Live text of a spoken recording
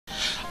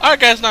Alright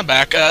guys, I'm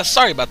back.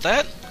 Sorry about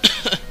that.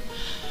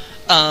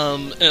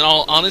 In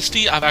all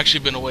honesty, I've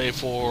actually been away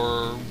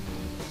for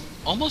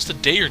almost a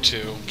day or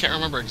two. Can't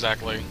remember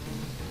exactly.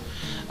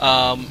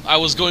 I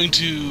was going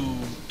to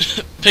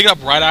pick it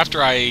up right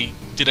after I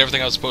did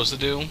everything I was supposed to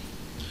do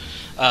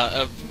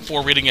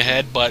for reading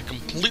ahead, but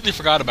completely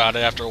forgot about it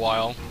after a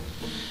while.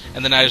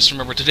 And then I just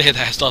remembered today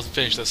that I still have to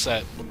finish this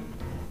set.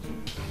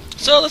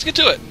 So let's get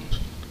to it.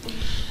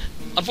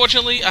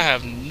 Unfortunately, I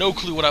have no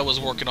clue what I was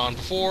working on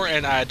before,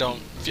 and I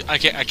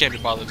can't be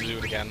bothered to do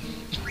it again.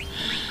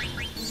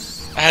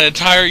 I had an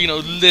entire,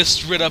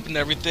 list written up and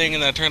everything,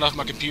 and then I turned off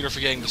my computer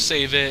forgetting to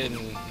save it, and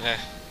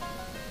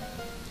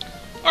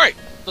Alright,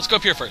 let's go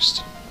up here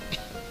first.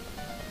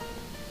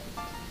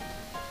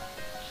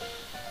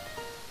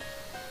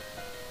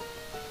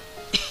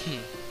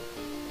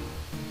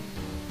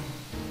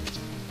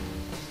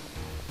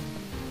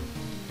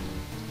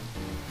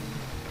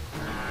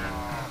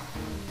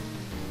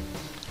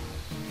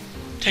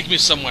 Take me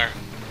somewhere.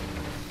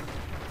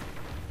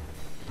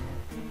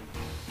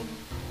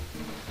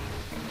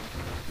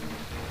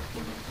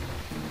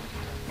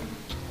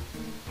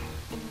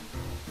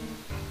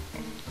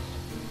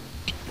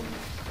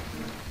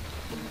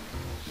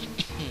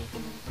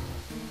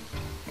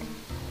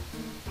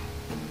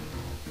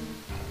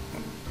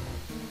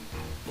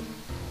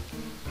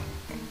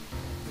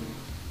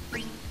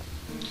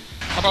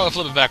 I'll probably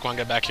flip it back when I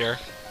get back here.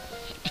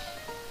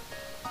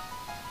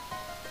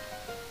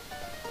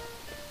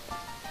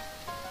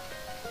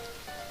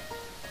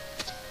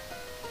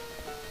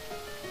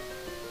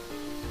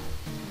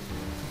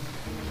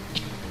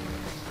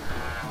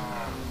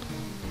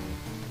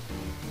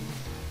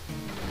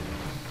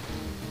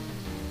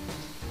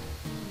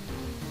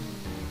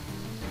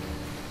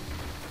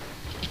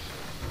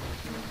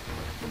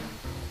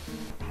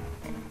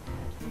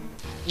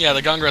 Yeah,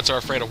 the Gungrats are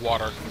afraid of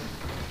water.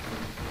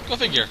 Go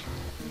figure.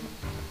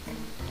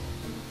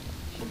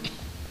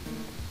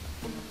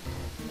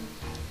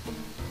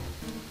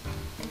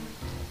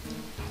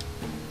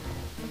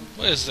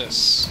 What is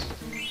this?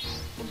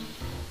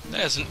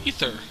 That is an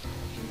ether.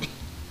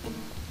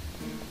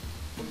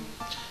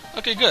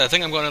 Okay, good. I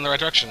think I'm going in the right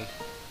direction.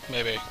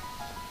 Maybe.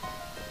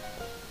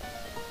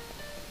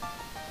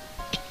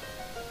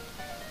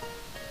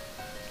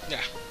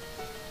 Yeah.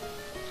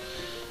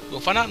 We'll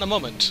find out in a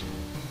moment.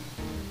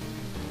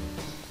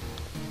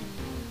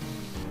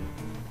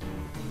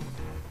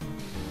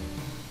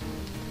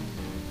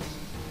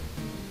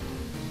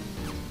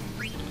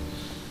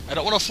 I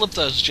don't want to flip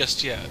those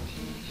just yet.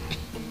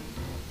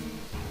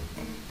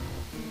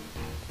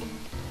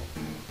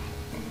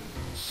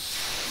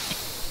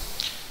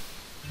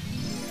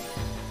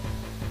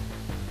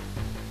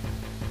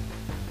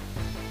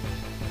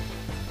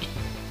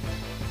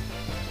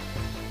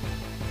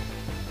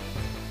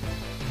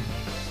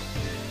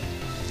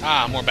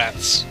 Ah, more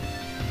bats.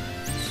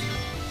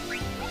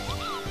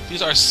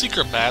 These are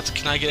secret bats.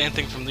 Can I get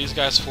anything from these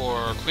guys for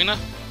Quina?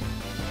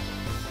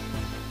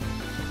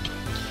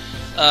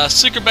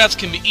 Secret bats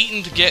can be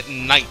eaten to get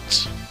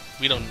night.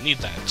 We don't need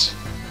that.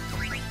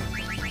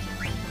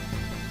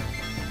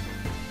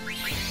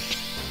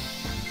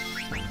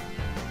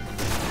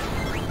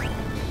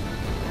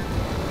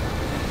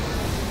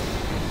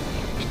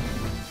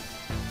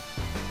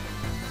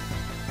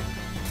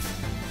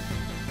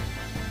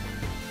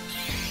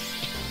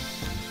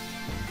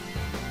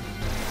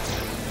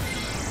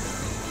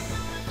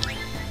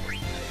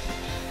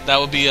 That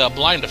would be a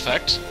blind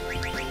effect.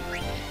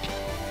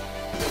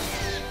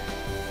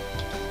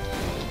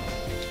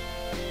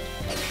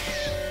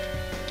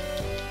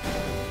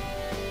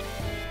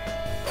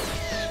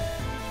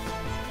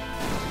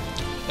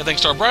 And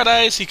thanks to our bright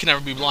eyes, he can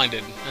never be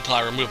blinded until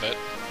I remove it.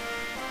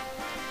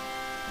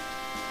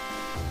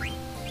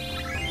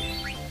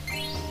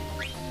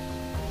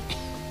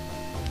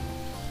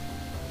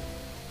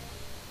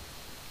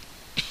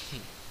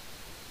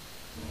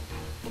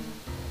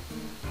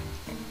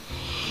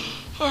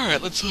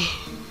 Alright, let's...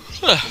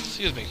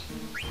 excuse me.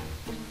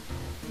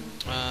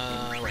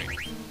 Right.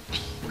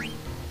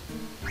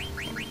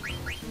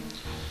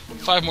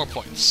 5 more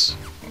points.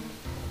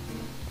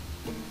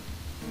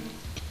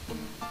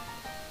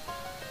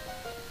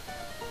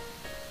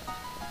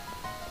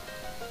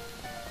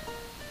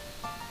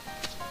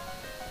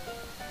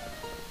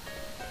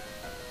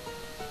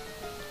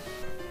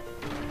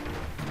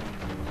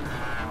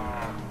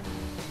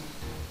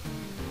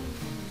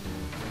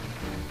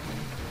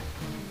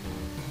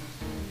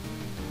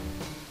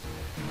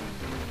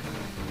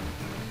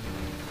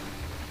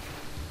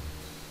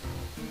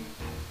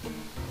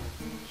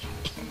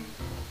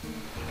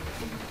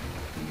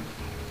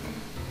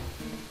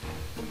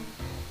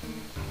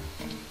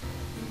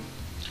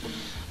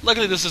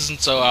 Luckily this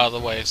isn't so out of the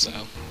way, so...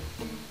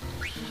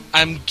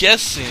 I'm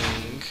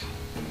guessing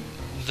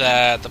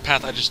that the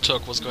path I just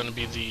took was going to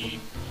be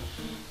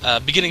the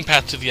beginning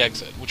path to the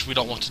exit, which we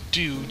don't want to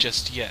do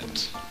just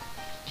yet.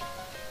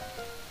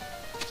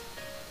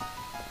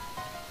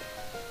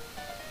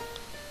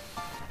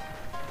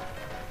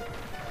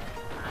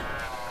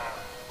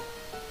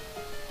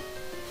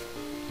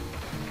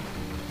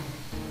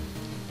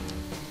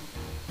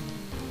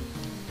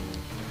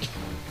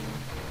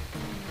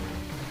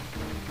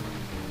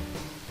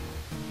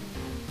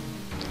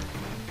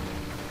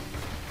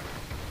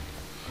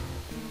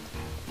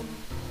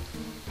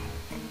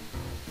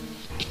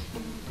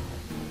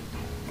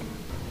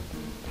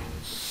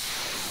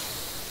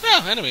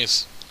 Oh,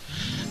 enemies.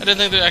 I didn't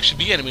think there'd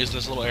actually be enemies in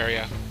this little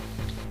area.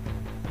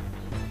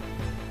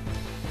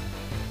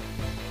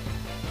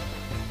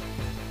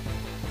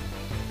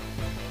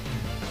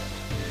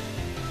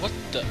 What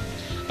the...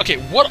 Okay,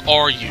 what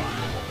are you?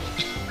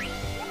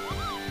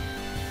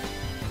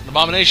 An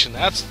abomination,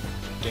 that's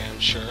damn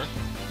sure.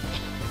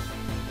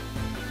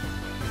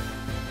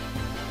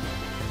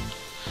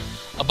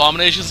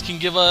 Abominations can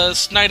give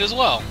us night as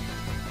well.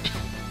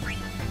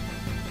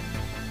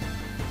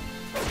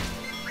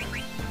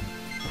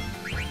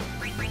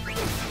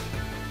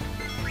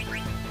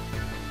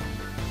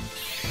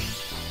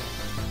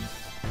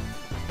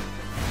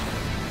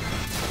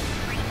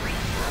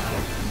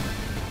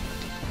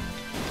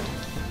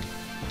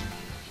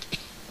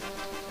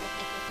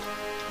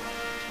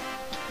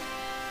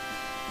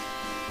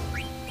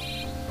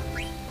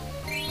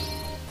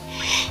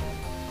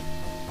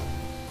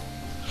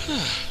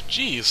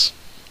 Jeez.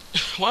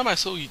 Why am I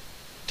so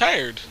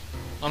tired?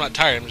 I'm not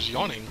tired, I'm just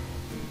yawning.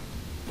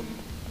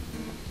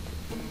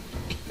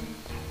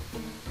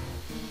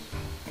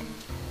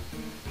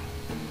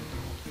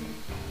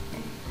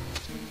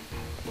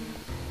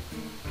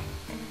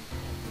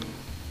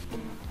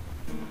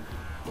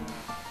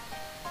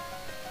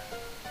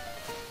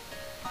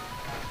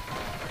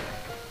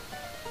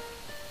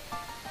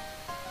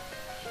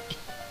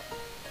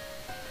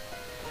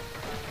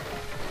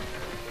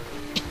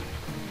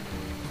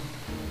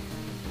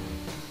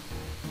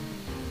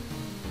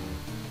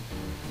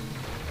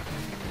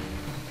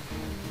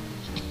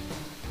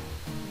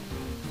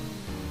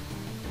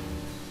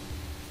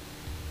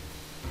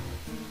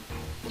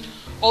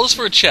 All this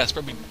for a chest,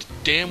 but it'd be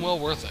damn well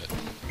worth it.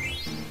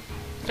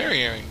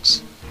 Fairy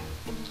earrings.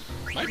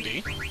 Might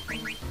be.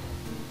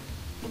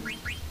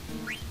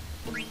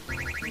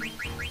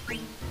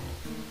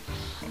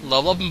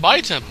 Level up and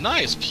buy temp.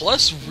 Nice.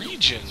 Plus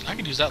region. I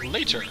could use that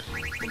later.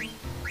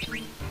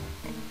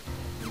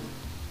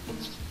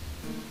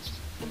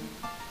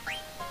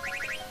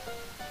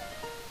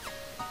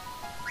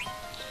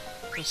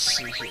 Let's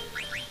see here.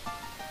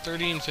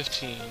 30 and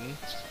 15.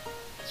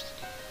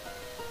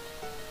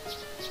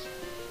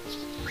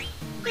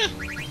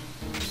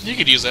 You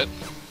could use it.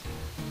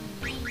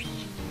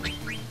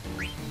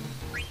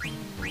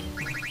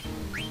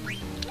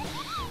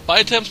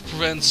 Buy temps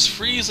prevents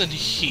freeze and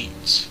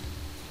heat.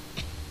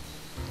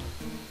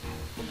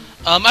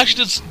 I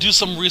actually did do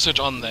some research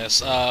on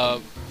this.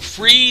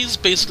 Freeze,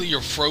 basically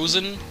you're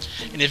frozen,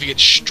 and if you get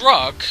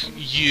struck,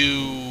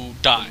 you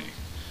die.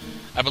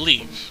 I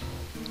believe.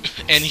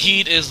 And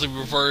heat is the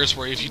reverse,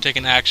 where if you take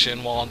an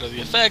action while under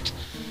the effect,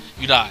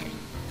 you die.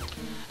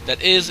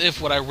 That is,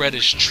 if what I read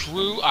is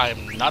true. I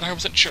am not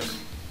 100% sure.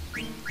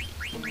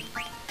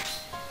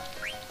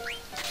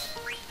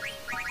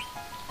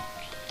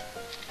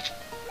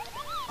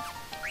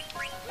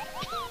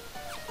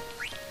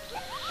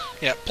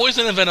 Yeah,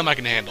 poison and venom I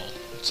can handle,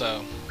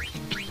 so...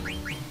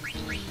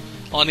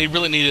 all I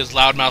really need is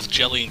Loudmouth,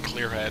 Jelly, and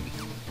Clearhead.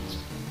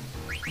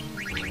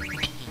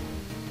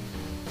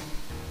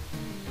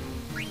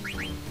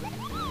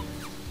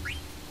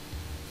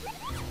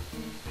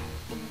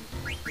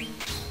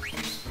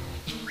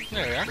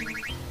 There we are.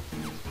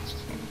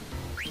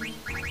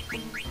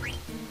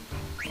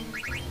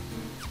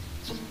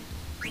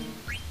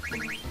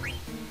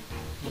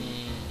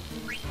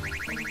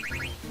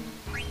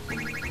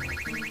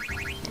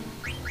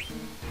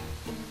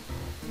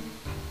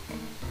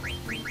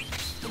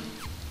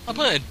 I'll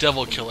put in a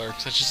Devil Killer,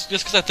 just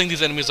because I think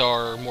these enemies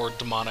are more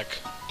demonic.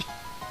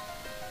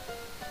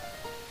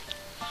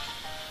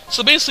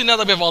 So basically, now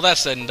that we have all that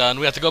said and done,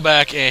 we have to go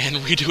back and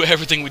redo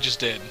everything we just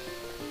did.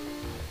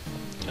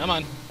 Come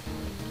on.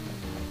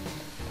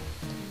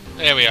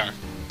 There we are.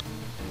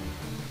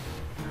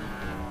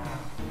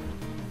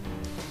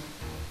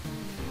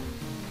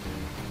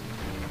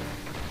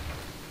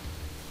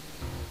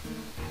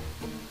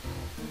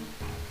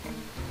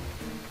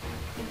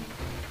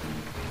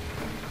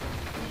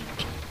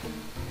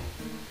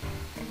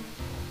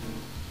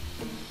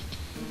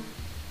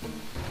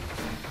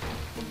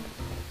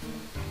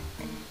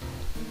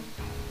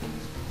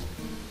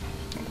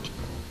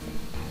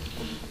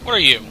 What are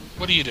you?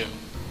 What do you do?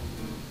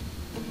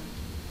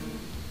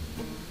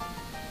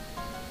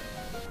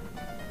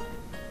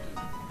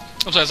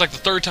 I'm sorry, it's like the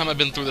third time I've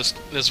been through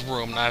this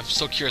room, and I'm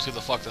so curious who the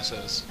fuck this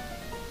is.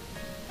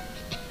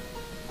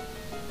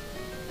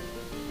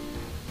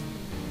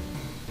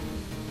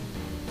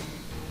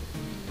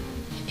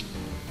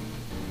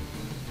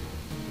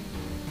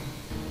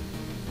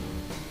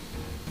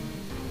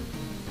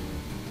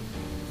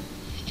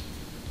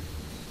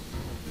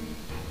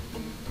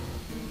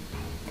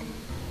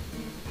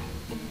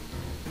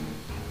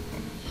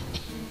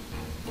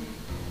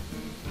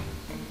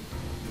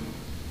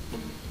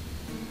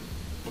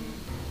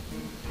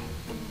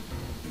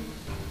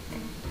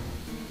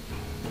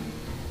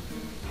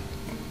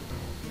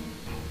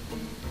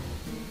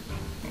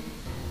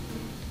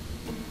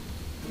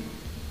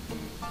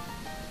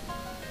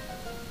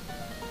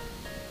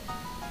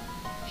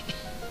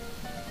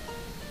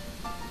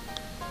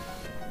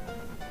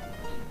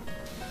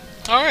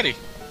 Alrighty.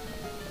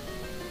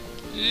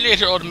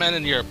 Later, old man,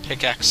 and your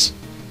pickaxe.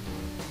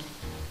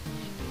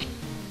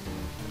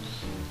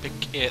 Pick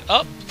it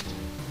up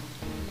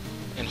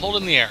and hold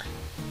it in the air.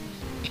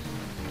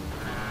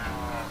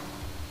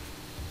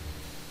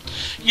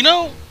 You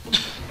know,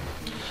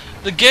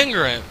 the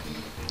Gangrant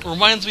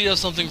reminds me of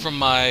something from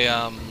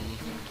my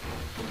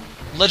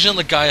Legend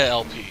of Gaia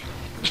LP.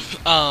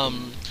 For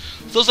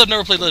those that have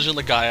never played Legend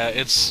of Gaia,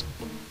 it's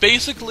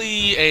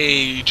basically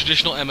a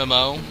traditional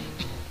MMO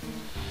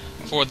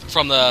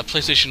from the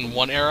PlayStation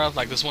 1 era,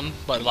 like this one,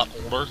 but a lot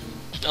older.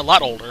 A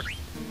lot older.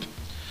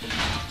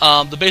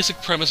 The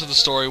basic premise of the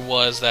story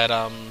was that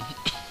a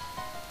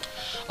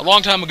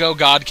long time ago,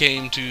 God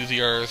came to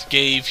the Earth,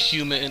 created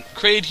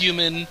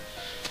human,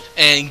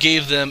 and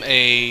gave them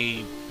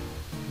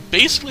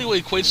basically what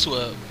equates to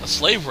a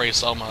slave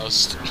race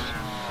almost.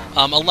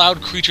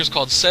 Allowed creatures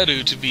called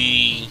Sedu to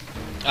be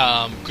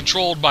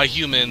controlled by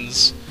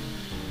humans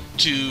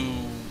to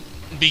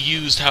be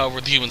used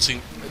however the humans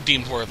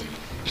deemed worthy.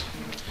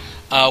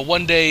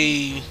 One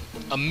day,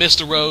 a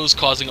mist arose,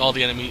 causing all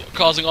the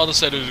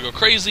Sedu to go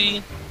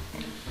crazy,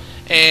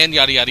 and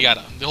yada yada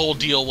yada. The whole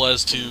deal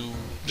was to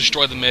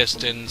destroy the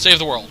mist and save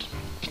the world.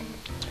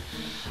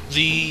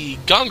 The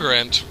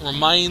Gangrant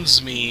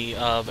reminds me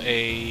of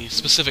a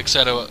specific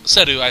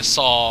Sedu I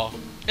saw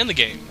in the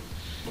game.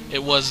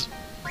 It was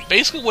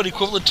basically what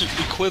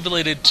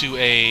equivalated to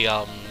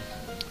a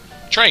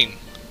train.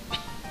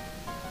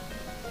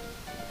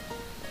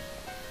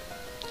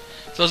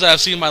 For those that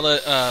have seen my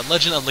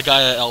Legend of the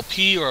Gaia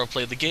LP or have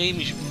played the game,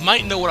 you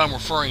might know what I'm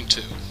referring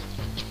to.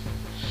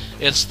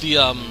 It's the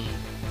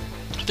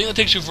thing that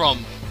takes you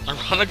from,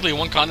 ironically,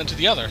 one continent to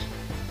the other.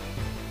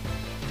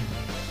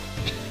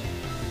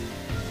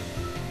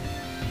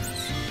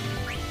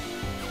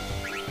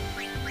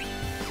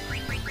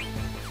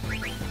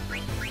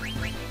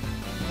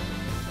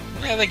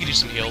 Yeah, they could use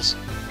some heals.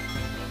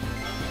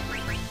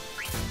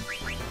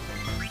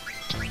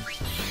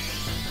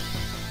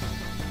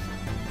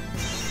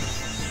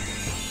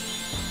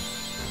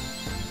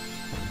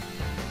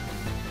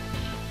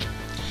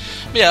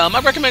 Yeah,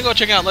 I recommend go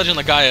checking out Legend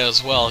of Gaia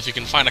as well if you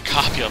can find a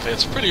copy of it.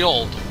 It's pretty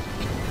old.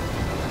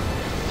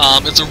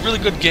 It's a really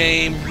good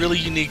game, really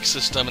unique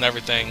system and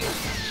everything.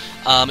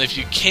 If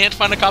you can't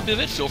find a copy of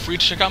it, feel free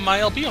to check out my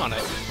LP on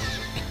it.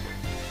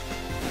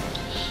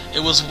 It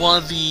was one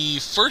of the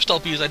first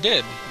LPs I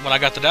did when I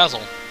got the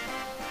Dazzle.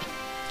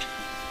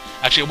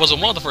 Actually, it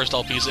wasn't one of the first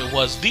LPs, it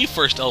was the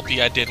first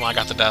LP I did when I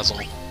got the Dazzle.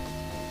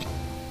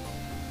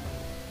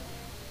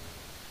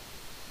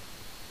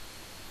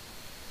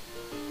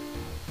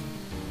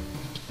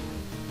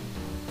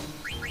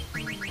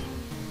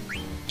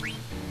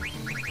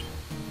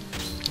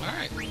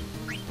 Alright.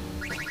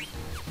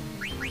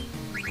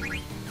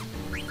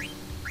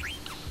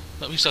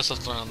 Let me set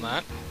something on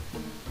that.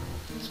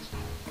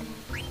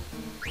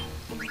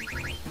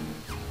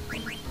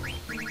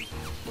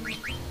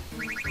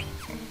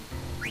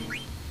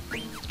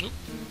 Oop.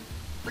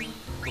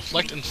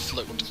 Reflect and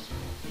float.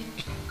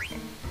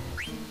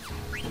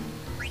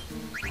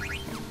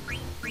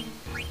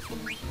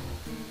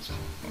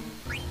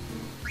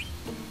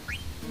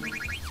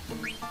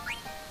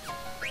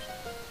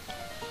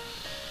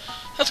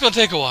 That's gonna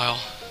take a while.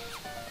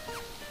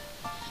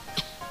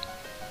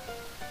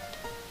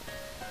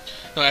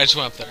 No, I just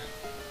went up there.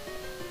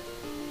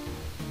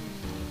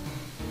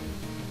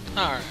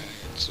 Alright.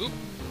 Oop.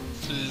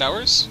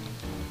 Flowers.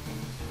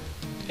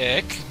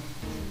 Pick.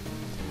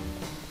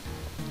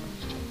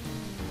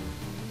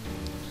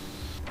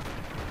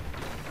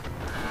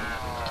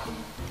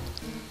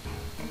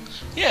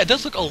 Yeah, it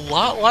does look a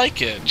lot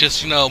like it.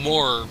 Just, you know,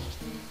 more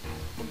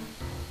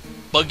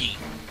buggy.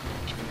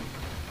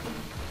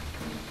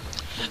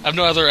 I have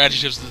no other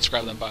adjectives to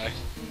describe that by.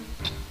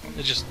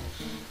 It's just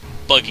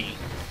buggy.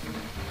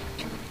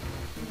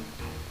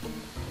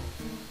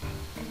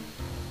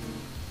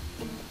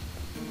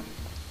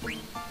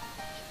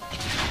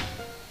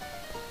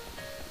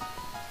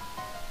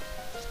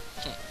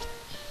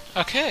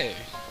 Okay.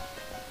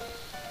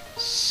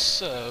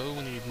 So,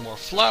 we need more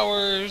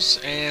flowers,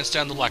 and it's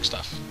down to black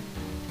stuff.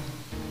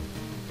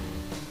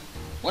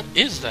 What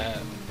is that?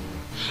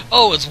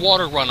 Oh, it's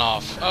water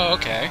runoff. Oh,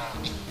 okay.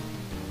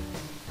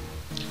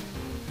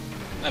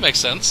 That makes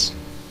sense.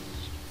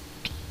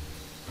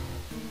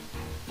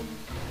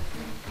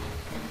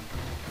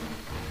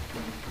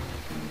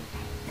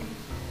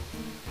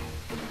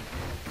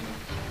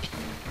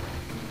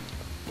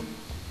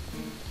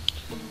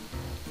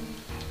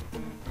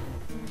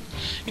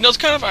 You know, it's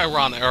kind of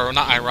ironic, or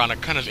not ironic,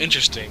 kind of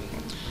interesting.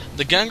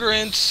 The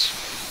Gangrants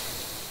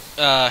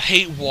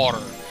hate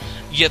water,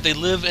 yet they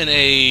live in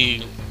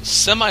a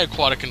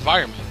semi-aquatic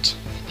environment.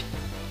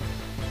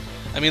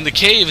 I mean, the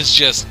cave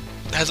has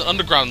an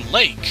underground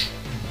lake.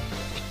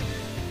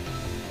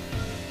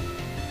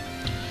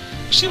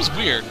 Which seems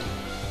weird.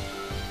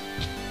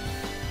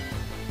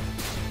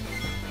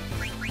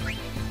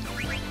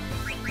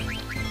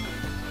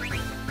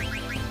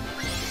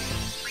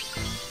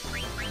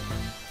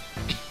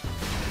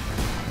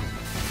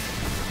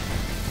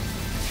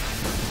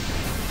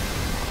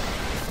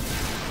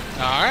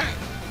 Alright.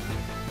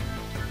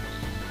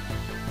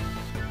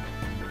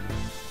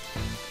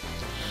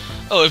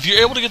 Oh, if you're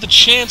able to get the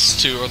chance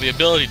to, or the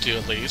ability to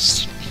at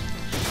least,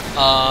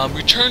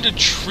 return to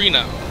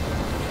Trino.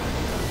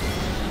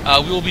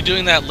 We will be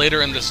doing that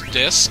later in this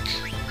disc.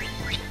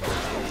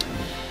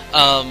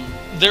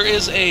 There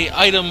is a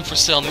item for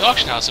sale in the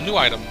auction house, a new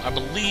item, I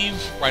believe,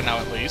 right now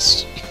at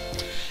least.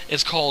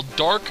 It's called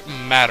Dark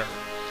Matter.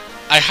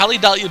 I highly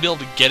doubt you'll be able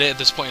to get it at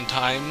this point in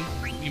time.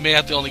 You may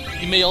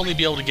only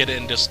be able to get it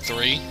in disc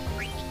 3.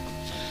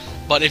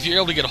 But if you're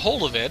able to get a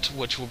hold of it,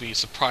 which will be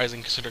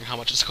surprising considering how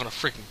much it's going to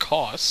freaking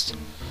cost,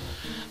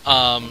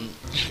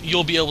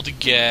 you'll be able to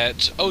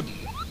get Odin.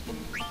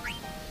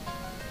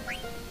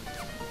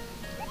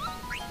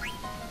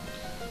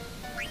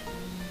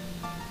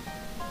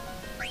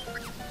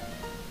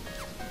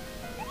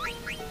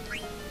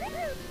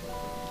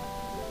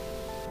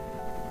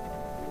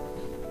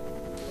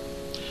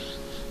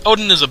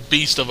 Odin is a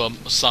beast of a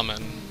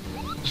summon.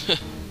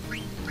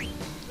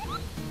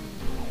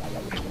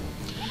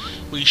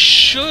 We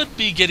should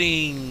be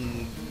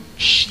getting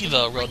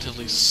Shiva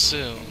relatively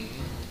soon.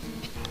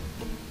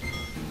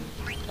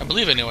 I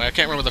believe anyway. I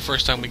can't remember the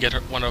first time we get her,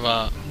 one of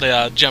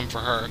the gem for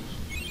her.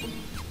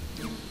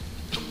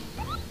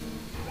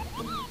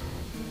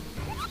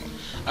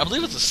 I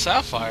believe it's a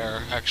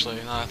sapphire, actually,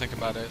 now that I think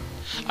about it.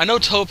 I know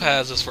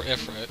Topaz is for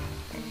Ifrit.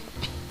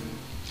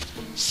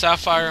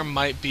 Sapphire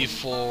might be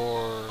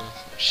for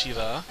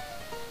Shiva.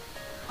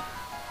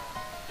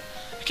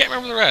 I can't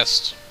remember the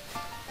rest.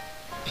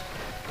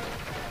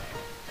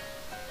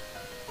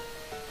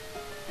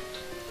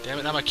 Damn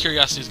it, now my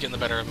curiosity is getting the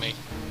better of me.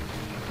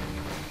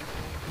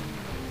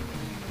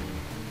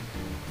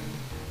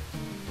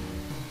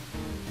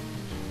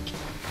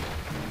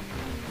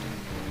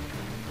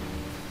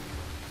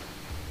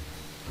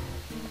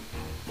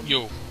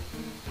 Yo.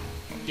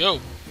 Yo.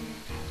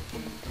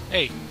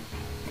 Hey.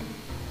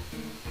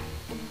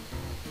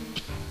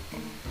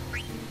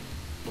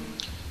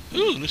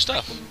 Ooh, new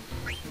stuff.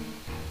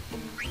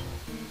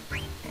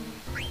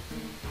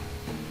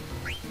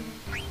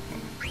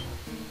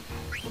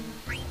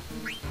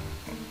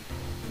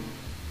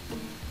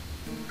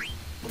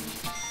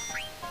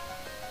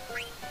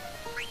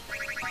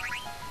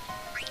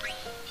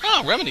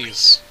 Ah,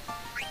 remedies.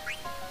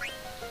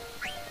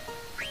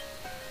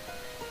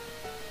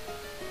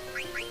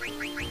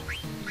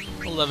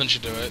 $11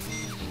 should do it.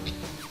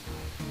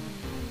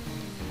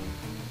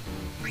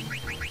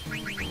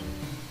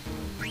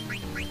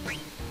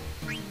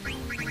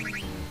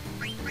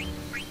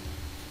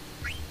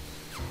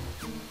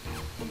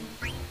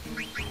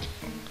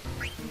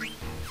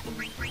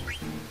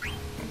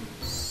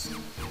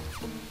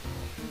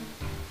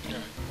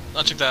 Alright,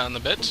 I'll check that in a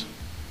bit.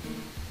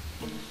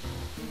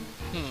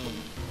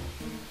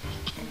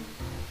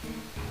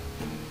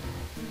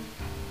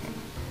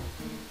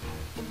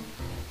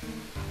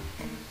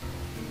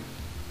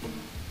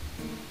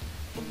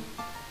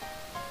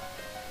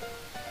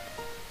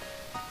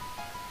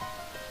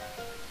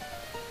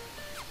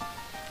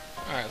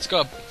 Alright, let's go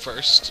up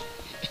first.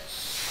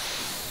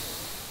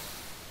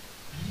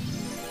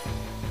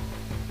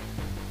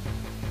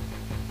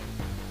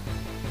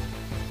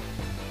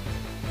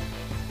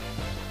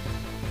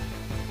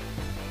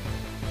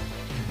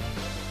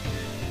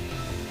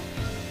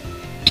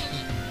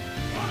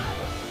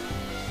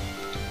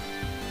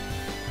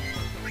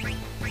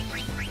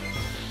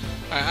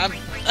 Alright,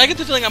 I get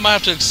the feeling I might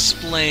have to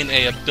explain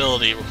a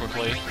ability real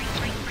quickly,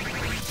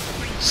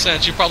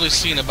 since you've probably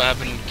seen it but have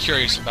been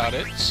curious about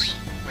it.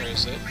 Where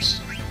is it?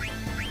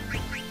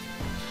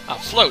 Ah,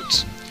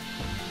 float.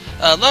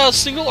 Allows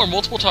single or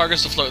multiple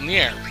targets to float in the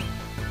air.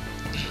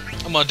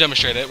 I'm going to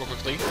demonstrate it real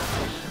quickly.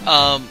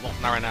 Well,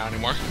 not right now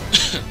anymore.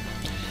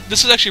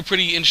 This is actually a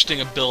pretty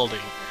interesting ability.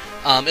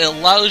 It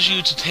allows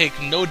you to take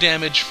no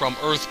damage from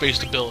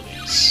Earth-based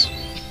abilities.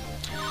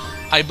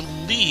 I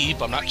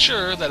believe, I'm not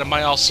sure, that it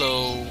might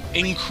also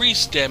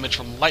increase damage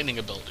from lightning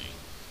ability.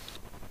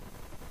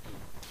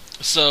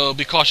 So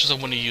be cautious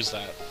of when you use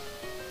that.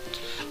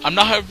 I'm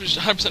not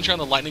 100% sure on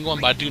the lightning one,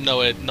 but I do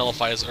know it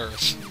nullifies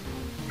Earth.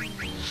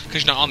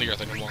 Because you're not on the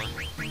Earth anymore.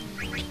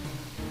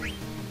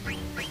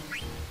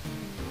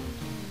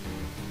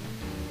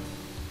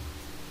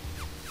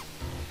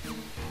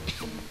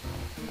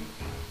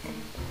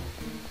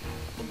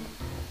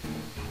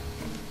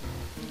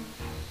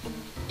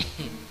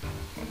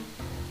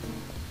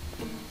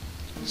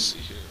 Let's see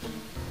here.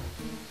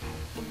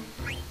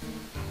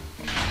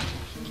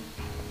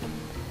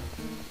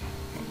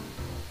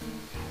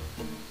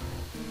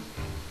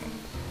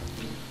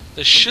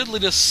 This should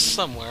lead us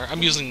somewhere.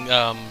 I'm using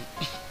a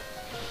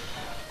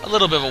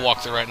little bit of a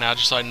walkthrough right now,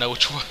 just so I know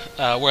which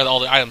where all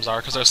the items are,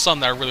 because there's some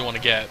that I really want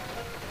to get.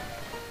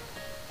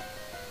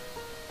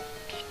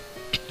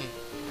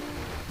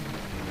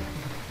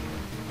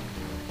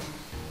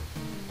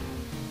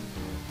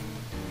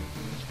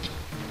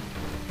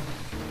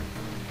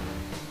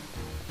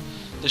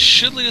 This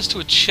should lead us to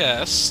a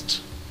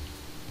chest.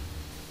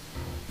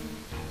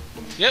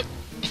 Yep.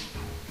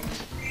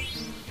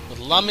 With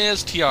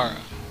Lamia's tiara.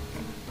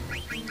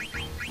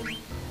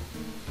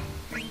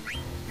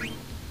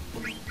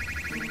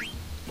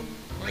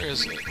 Where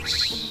is it?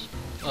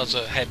 Oh, it's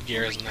a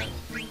headgear, isn't it?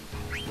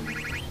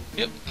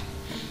 Yep.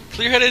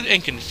 Clear-headed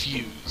and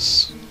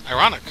confuse.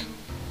 Ironic.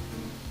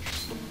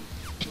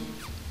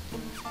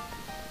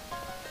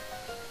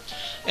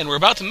 And we're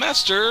about to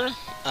master,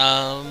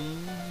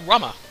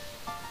 Rama.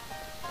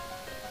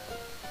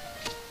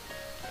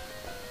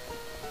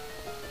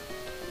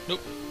 Nope.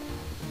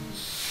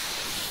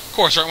 Of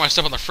course, right when I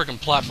step on the freaking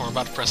platform, I'm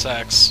about to press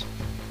X.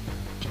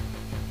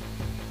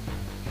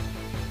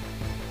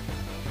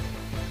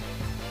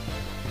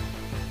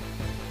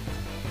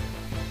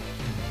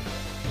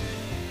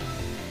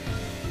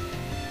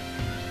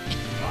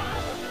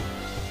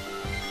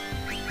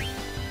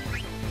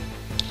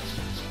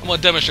 I'm going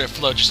to demonstrate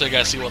float just so you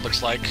guys see what it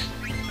looks like.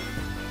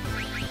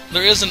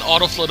 There is an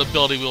auto float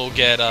ability we'll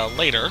get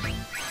later.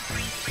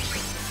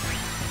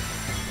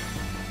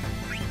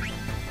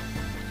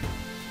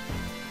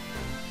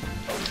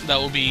 That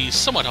will be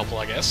somewhat helpful,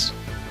 I guess.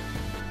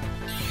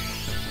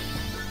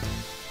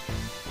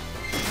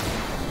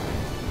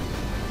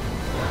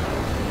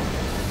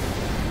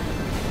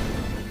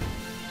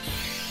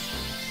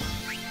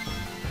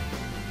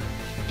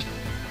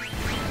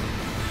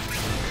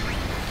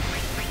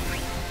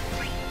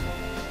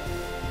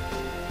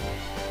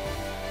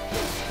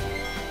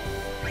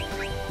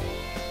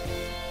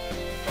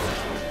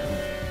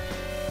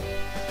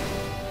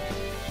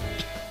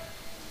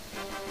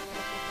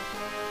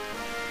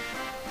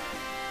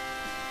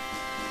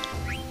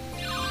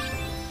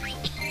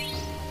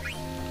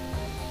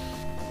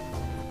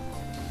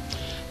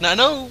 Now I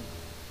know...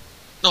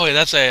 Oh wait,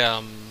 that's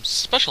a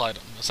special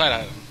item, a side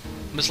item,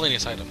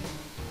 miscellaneous item.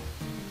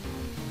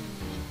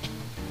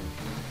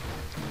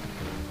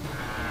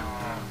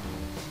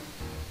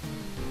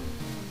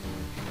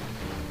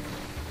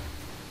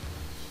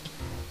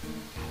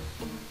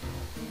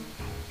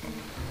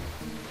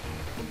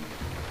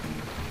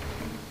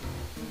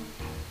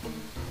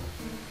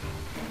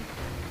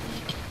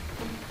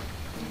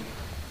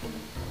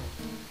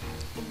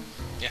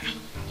 Yeah,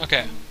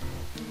 okay.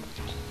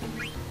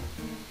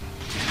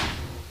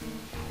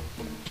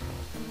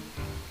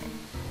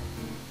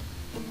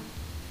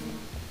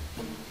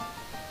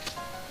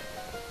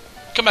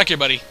 Come back here,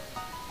 buddy.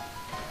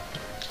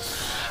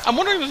 I'm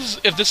wondering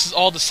if this is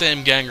all the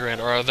same Gangrene,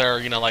 or are there,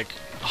 you know, like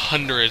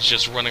hundreds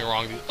just running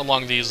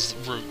along these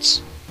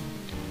routes?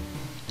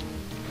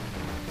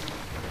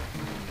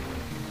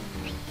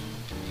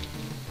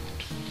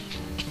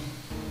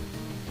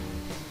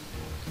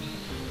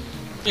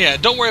 Yeah,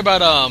 don't worry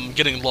about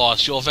getting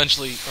lost. You'll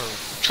eventually, or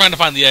trying to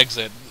find the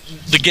exit.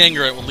 The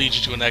Gangrene will lead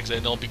you to an exit,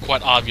 and it'll be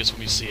quite obvious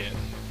when you see it.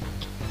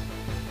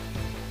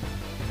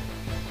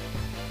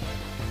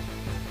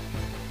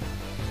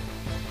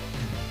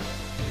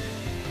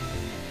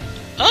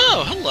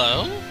 Oh,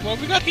 hello. What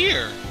have we got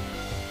here?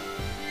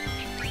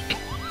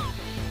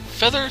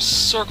 Feather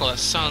Circle. That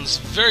sounds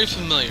very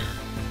familiar.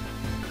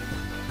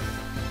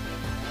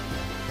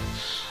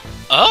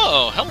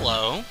 Oh,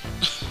 hello.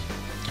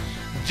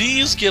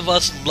 These give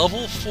us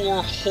level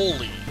 4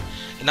 Holy.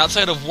 And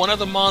outside of one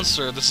other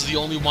monster, this is the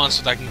only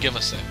monster that can give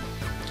us it.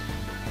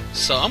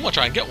 So I'm going to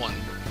try and get one.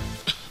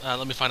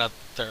 Let me find out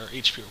their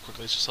HP real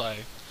quickly, just so I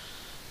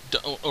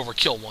don't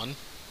overkill one.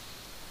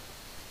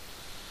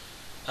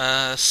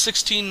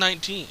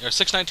 1619 or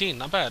 619,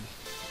 not bad.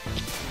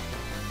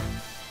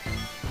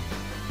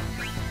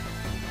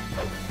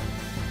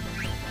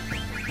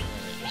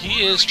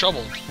 He is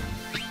troubled.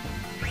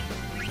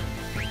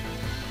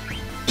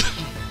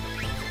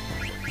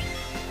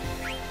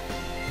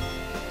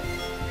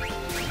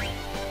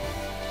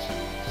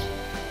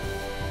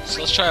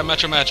 So let's try a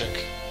Metro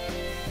Magic.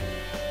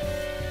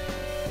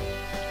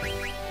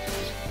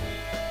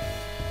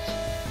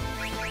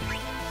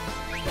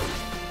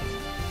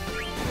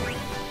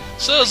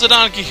 So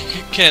Zidane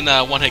can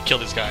one-hit kill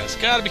these guys.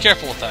 Gotta be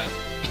careful with that.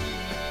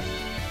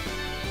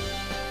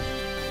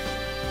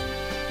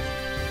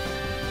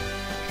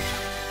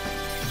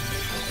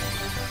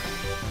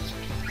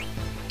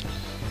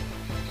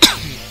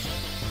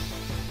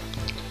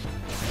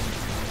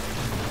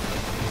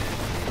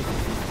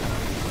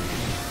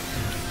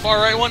 Far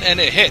right one, and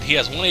it hit. He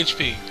has 1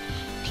 HP.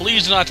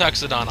 Please do not attack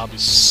Zidane. I'll be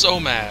so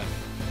mad.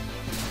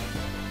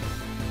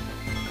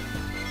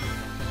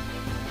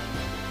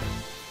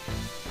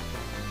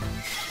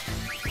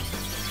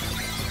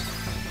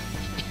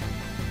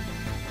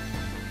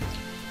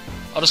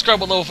 I'll describe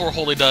what level 4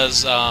 Holy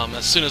does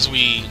as soon as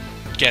we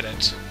get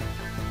it.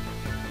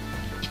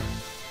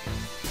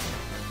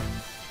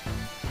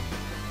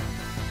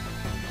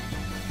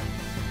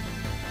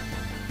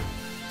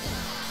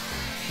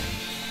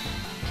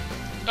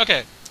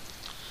 Okay.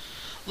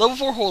 Level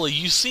 4 Holy,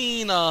 you've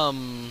seen,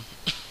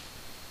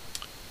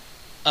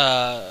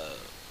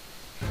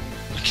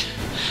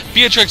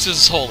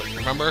 Beatrix's Holy,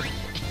 remember?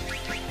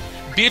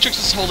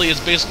 Beatrix's Holy is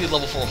basically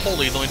level 4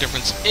 Holy. The only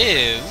difference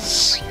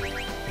is...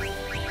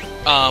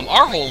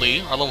 our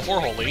Holy, our level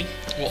 4 Holy,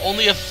 will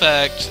only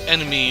affect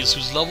enemies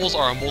whose levels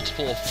are a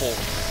multiple of 4.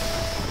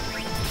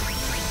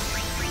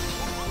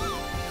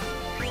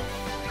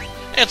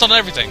 And it's on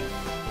everything.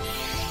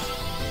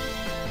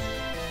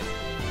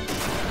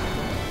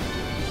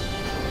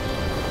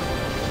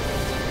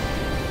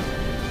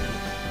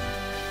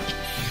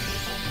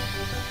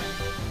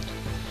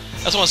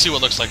 I just want to see what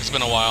it looks like. It's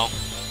been a while.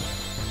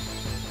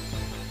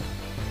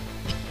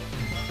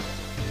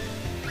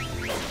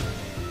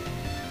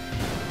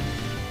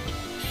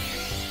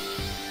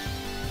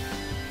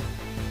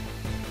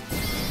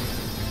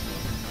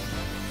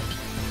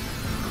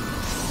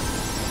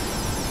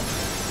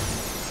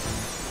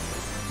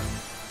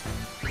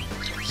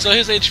 So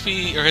his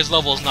HP, or his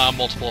level, is not a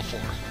multiple of 4.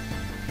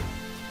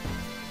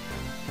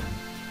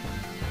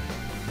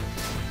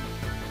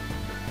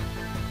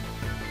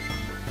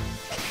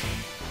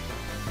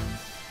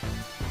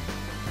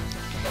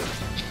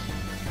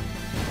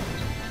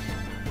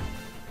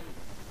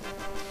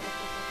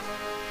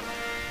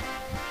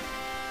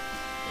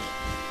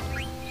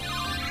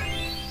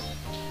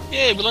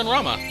 Yay, we learned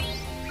Rama.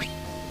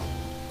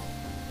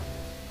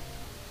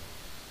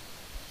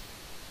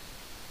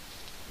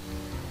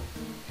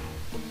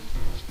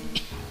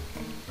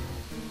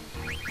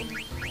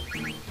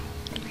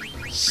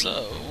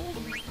 So,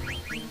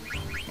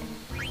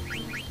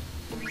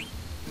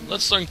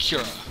 let's learn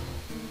Cura.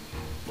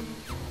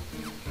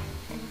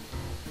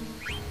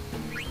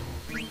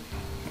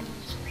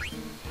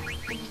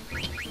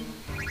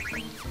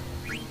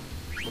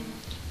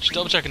 Just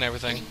double checking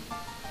everything.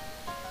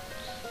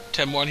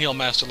 10 more and he'll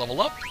master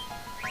level up.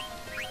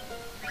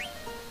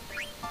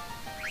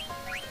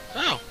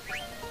 Oh.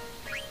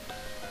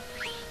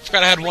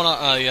 Forgot I had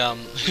one,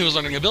 he was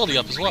learning ability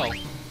up as well.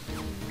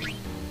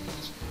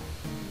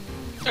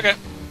 Okay.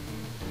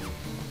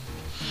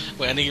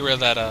 Wait, I need to get rid of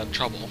that,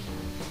 trouble.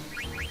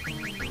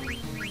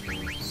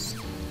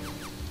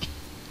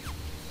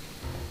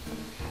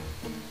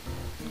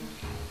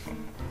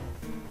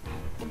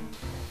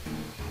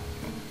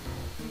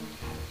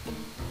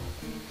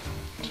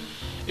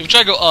 If you try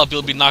to go up,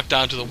 you'll be knocked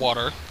down to the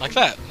water, like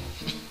that.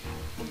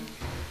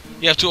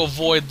 You have to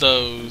avoid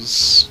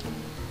those,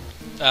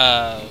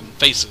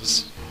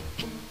 faces.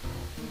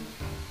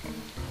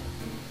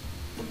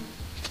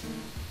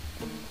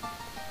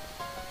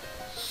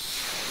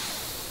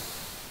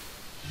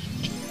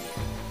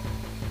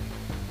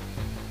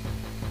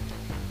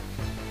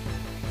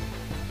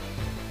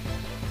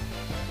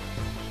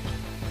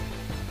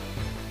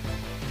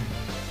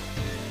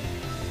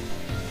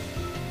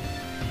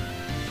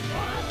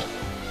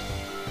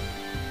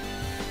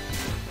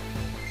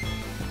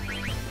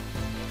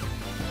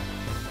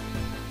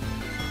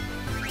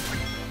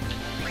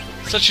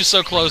 Since she's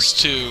so close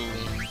to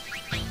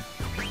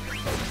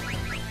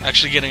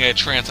actually getting a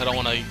trance, I don't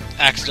want to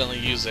accidentally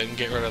use it and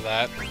get rid of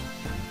that.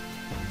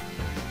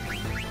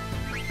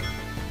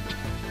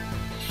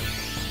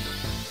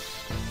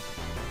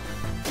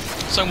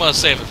 So I'm going to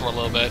save it for a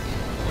little bit.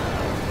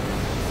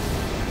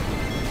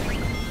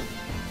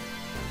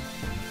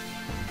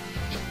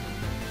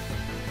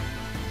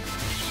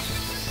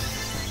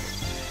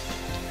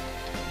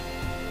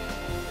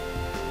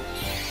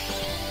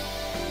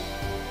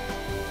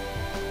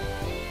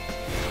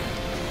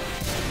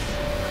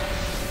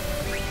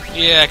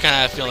 Yeah, I kind of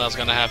had a feeling that was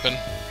going to happen.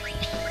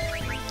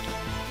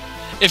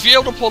 If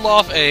you're able to pull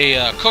off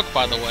a cook,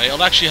 by the way,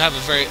 it'll actually have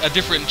a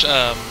different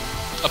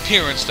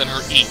appearance than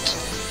her eat.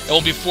 It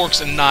won't be forks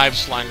and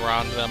knives flying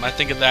around them. I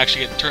think it'll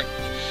actually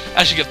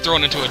get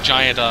thrown into a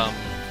giant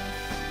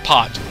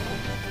pot.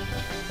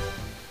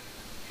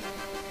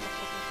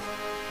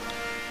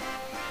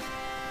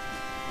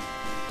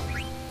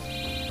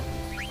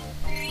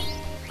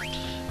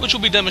 Which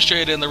will be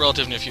demonstrated in the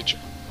relative near future.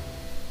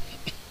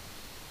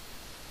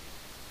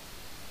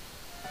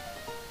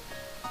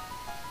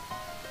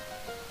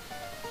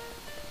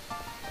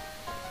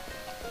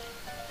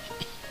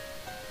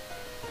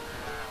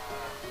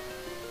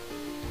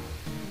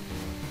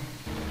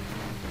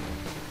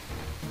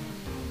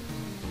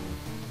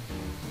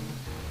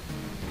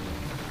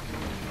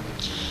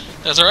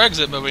 That's our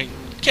exit, but we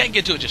can't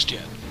get to it just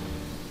yet.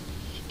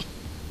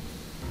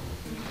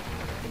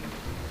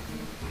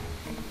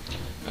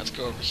 Let's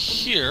go over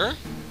here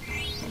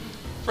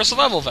for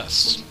survival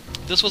vest.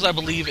 This was, I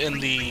believe,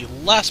 in the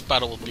last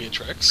battle with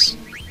Beatrix.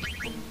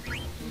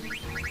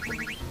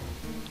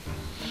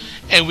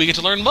 And we get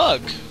to learn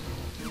Mug.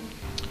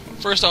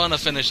 First, I want to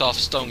finish off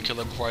Stone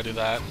Killer before I do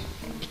that.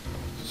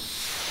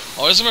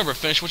 Always remember,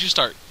 finish what you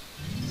start.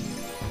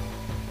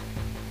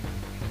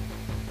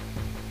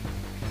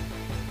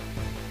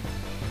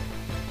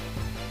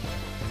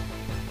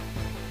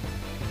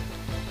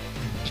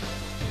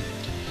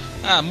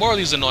 More of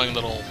these annoying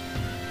little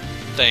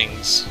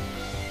things.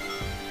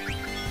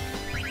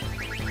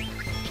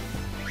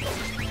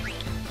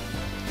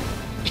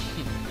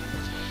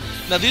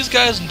 Now, these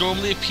guys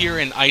normally appear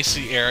in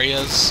icy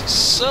areas,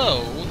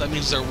 so that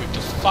means they're weak to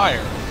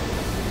fire.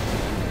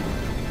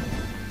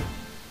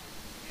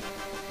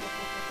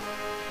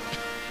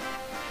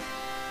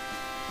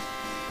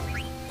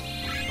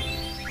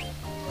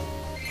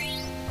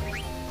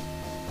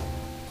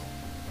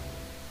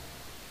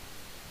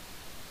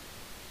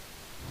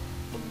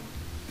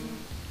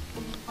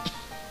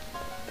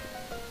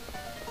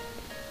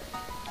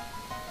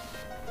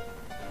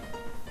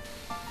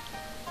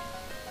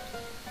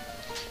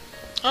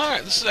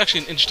 Alright, this is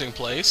actually an interesting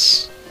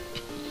place.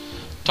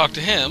 Talk to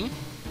him.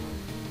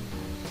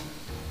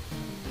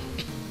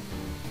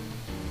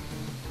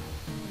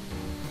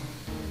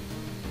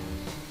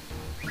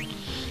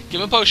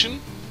 give him a potion,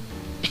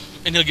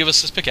 and he'll give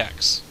us his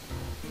pickaxe.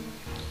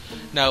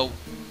 Now,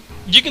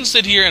 you can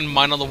sit here and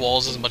mine on the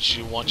walls as much as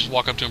you want. Just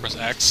walk up to him and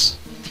press X.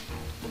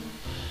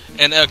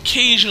 And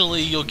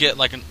occasionally you'll get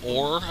like an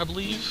ore, I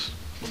believe.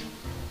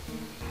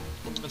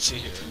 Let's see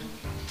here.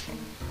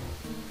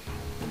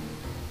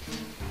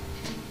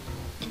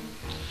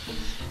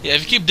 Yeah,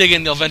 if you keep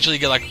digging, you'll eventually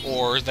get like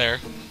ores there.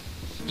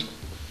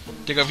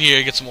 Dig over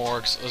here, get some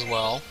ores as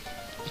well.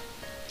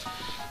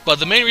 But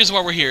the main reason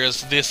why we're here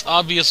is this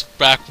obvious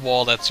back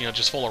wall that's, you know,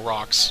 just full of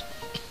rocks.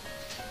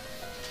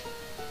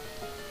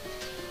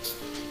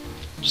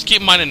 Just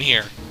keep mining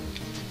here.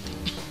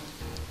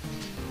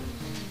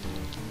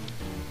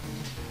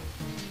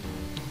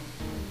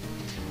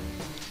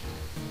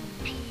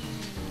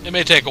 It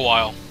may take a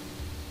while.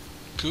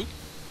 Cool.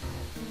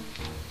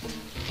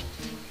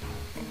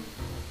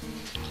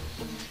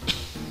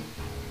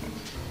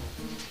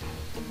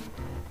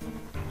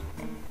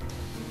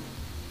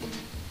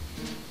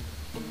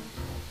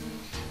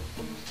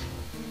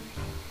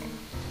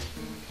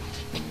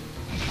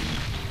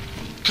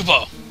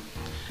 Kupo!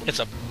 It's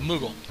a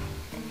Moogle.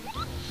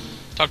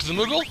 Talk to the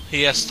Moogle.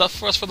 He has stuff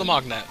for us for the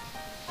Mognet.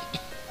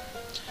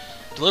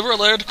 Deliver a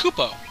letter to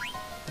Kupo,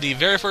 the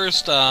very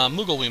first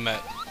Moogle we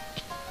met.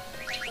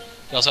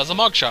 He also has a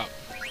Mog Shop.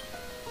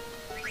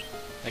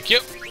 Thank you.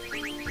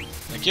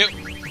 Thank you.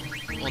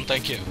 And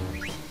thank you.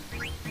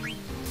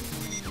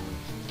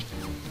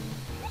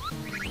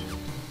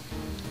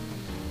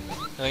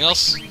 Anything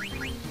else?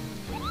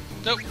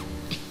 Nope.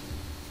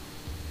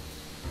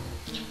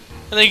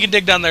 And then you can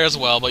dig down there as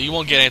well, but you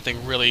won't get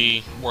anything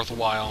really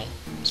worthwhile,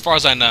 as far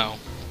as I know.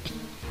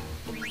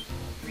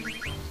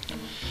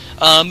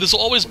 This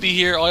will always be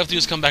here. All you have to do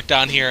is come back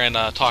down here and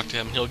talk to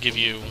him. He'll give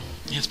you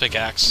his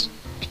pickaxe.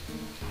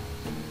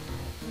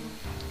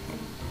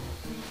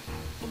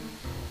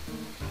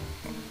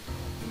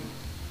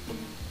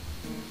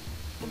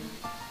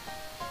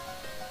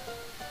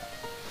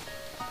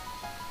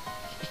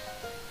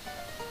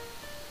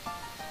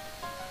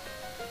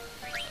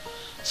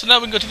 So now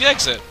we can go to the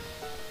exit.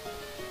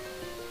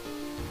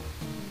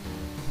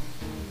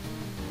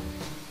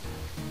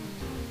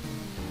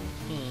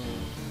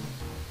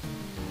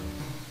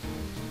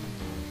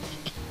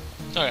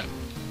 Okay.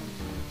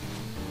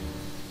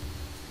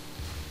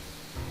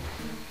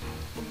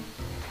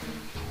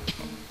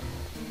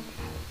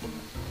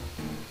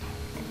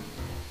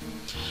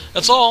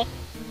 That's all.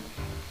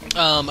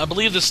 I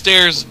believe the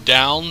stairs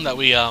down that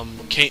we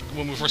came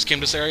when we first came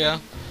to this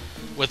area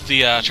with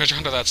the treasure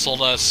hunter that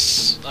sold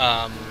us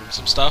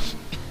some stuff.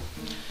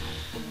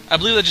 I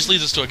believe that just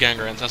leads us to a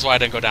Gangrene. That's why I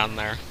didn't go down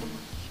there.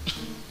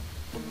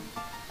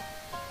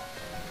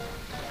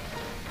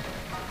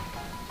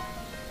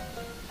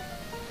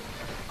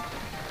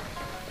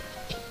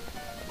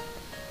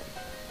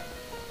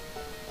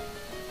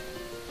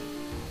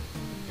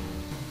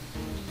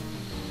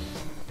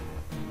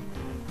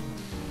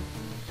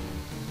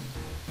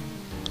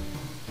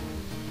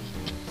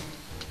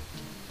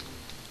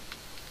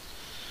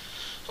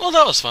 Well,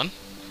 that was fun.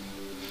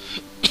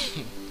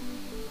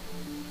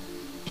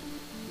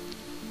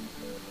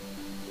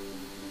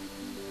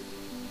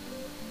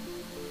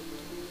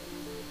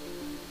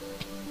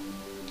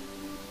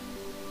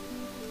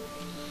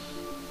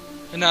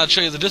 And now to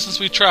show you the distance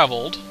we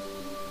traveled,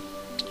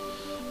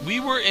 we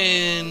were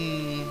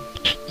in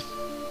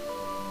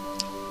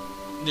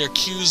near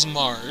Q's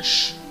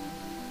Marsh.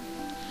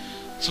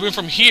 So we went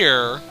from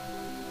here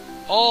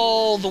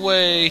all the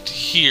way to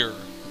here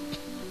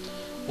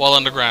while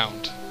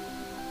underground.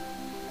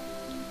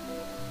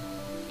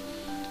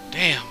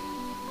 Damn.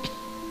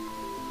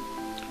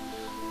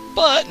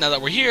 But now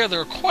that we're here, there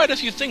are quite a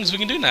few things we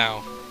can do now.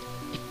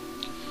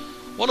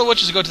 One of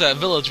which is to go to that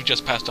village we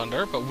just passed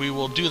under, but we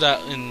will do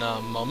that in a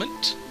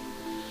moment.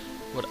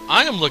 What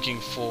I am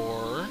looking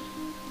for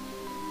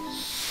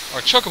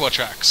are chocobo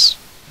tracks.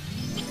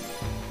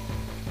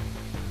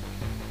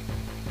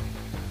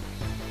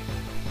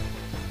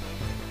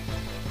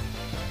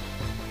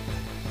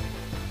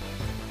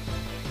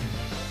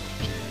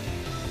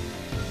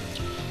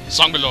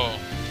 Song below.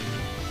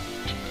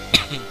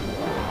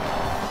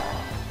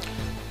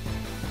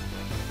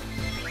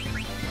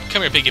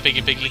 Come here, piggy,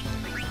 piggy, piggy.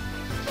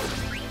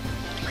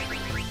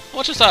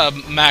 What's just a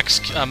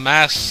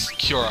mass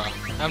Cura? I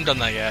haven't done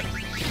that yet.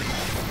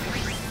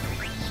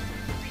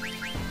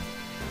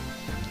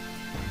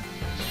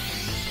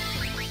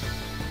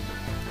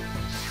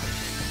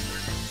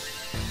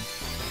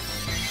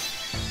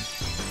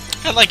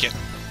 I like it.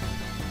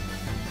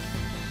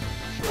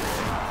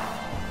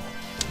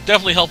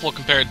 Definitely helpful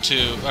compared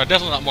to, or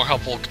definitely not more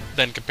helpful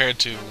than compared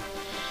to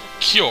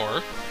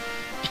Cure.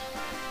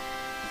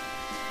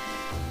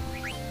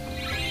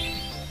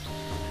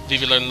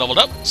 Vivillern leveled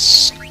up.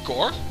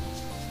 Score.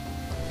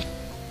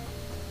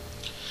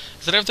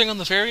 Is that everything on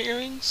the fairy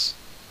earrings?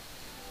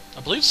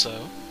 I believe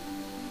so.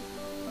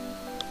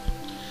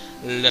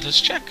 Let us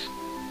check.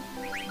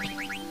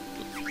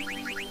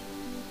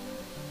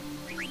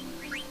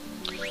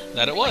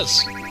 That it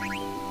was.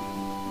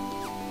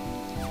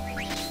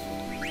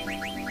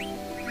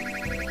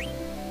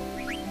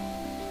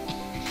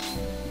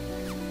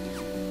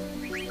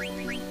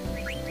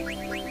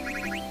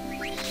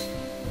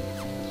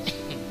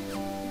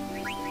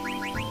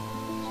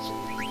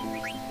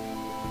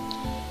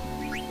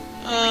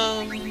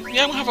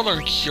 Yeah, I'm gonna have to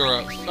learn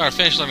Cura, or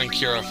finish learning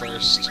Cura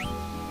first.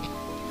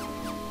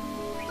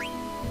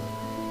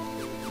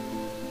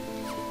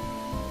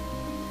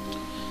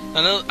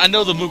 I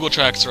know the Moogle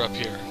tracks are up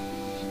here.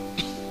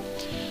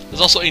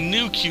 There's also a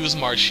new Q's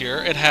Marsh here.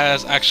 It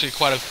has actually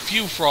quite a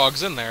few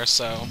frogs in there,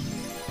 so...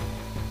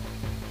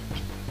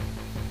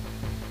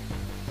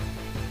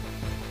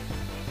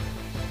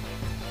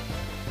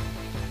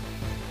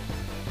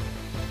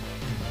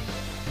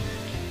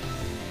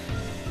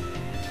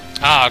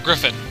 Ah,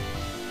 Griffin.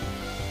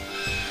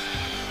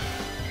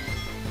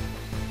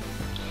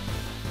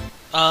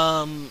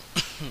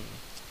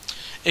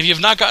 If you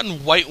have not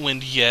gotten White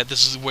Wind yet,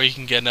 this is where you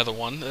can get another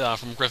one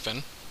from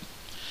Griffin.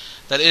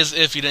 That is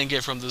if you didn't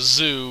get from the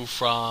zoo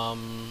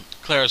from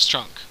Clara's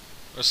Trunk.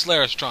 Or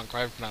Slara's Trunk,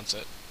 however you pronounce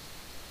it.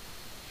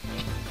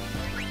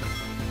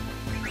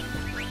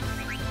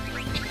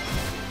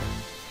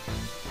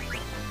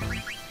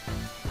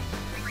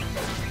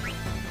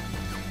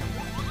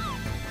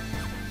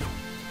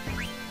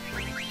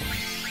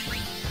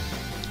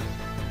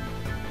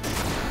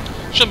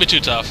 Shouldn't be too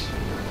tough.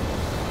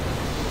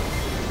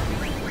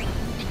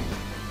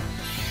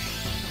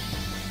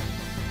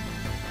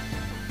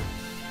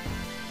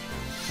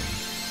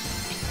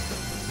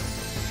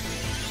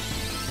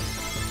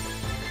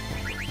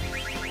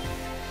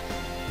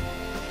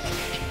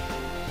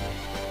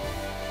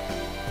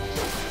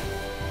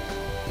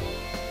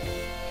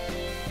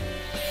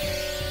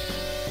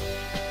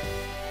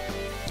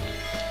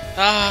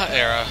 Ah,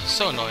 Era.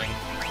 So annoying.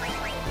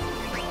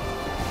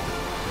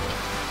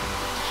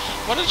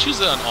 Why don't I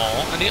choose it on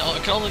all? I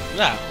can only...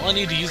 Yeah, well, I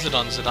need to use it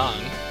on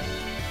Zidane.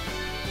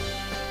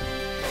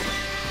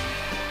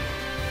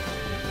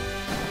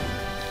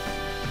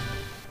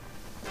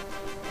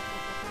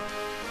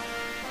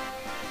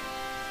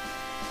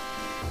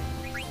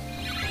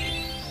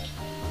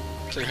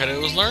 Clear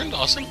Headed was learned.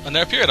 Awesome.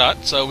 Another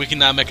Peridot, so we can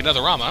now make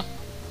another Rama.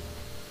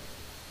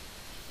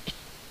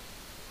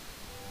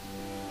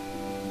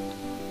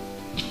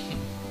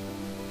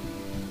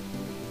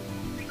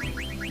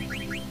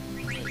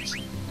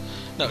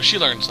 No, she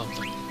learned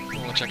something.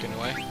 We'll check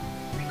anyway.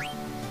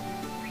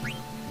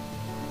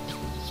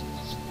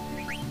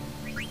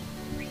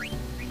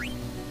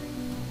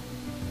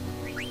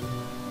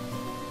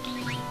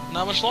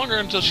 Not much longer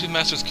until she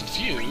masters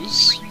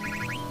Confuse.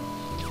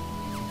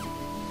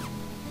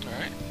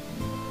 Alright.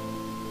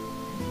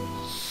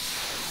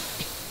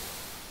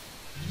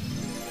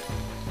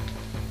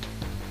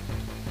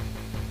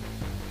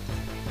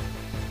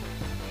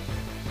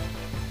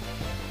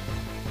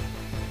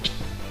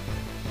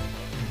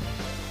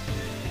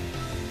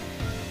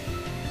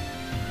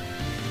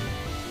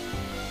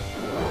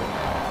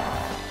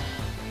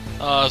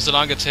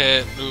 Zidane gets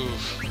hit.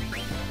 Oof.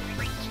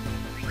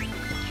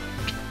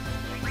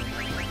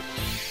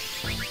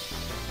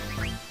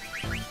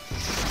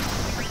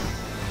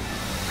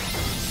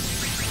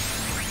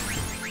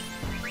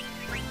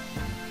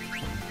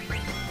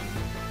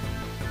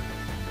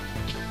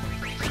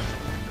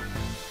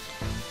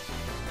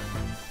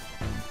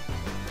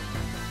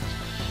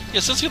 Yeah,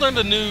 since he learned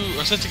a new,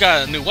 or since he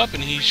got a new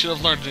weapon, he should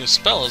have learned a new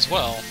spell as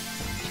well.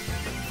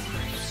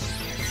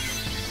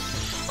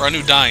 Or a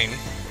new dying.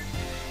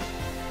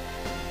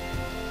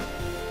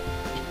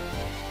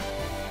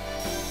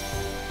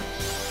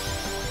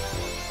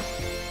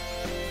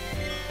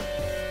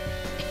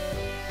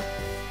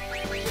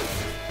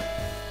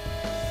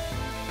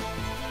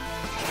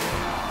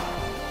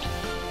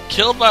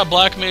 Killed by a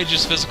Black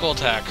Mage's physical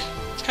attack.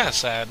 It's kind of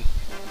sad.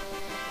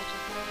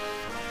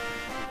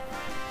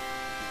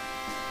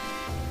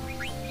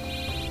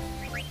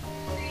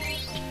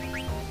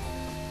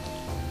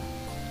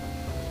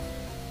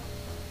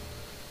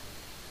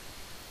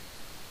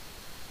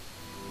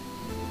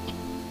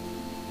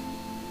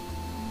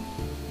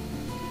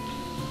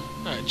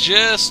 Alright,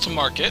 just to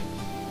mark it.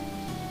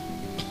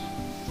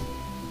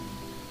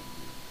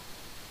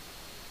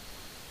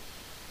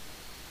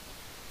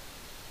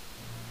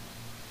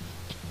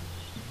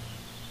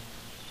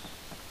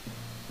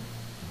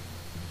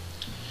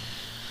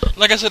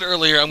 Like I said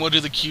earlier, I'm going to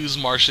do the Q's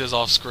Marshes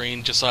off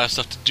screen just so I have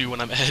stuff to do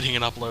when I'm editing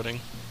and uploading.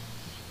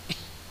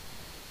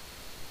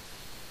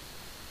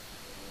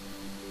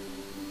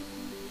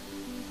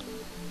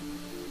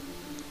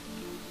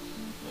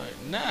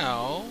 Right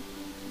now,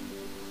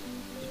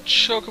 the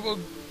Chocobo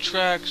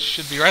track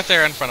should be right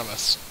there in front of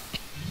us.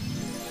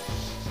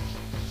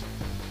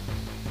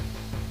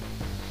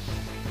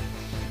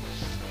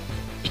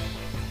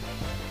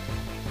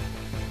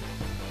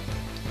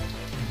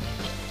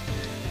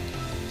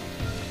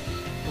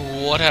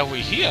 What have we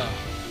here?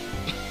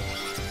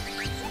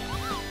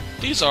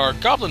 These are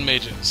Goblin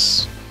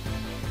Mages.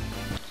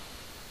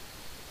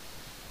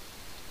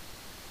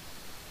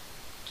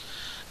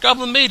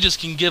 Goblin Mages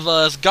can give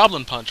us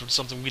Goblin Punch, which is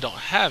something we don't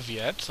have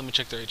yet. Let me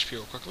check their HP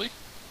real quickly.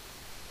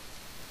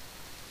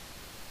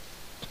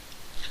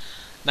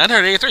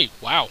 983.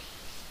 Wow.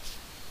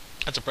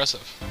 That's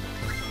impressive.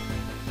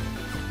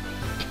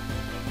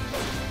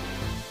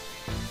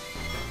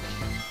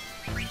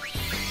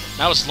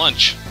 Now it's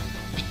lunch.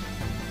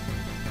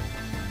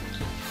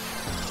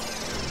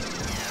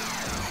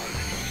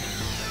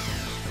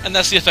 And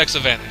that's the effects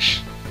of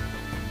Vanish.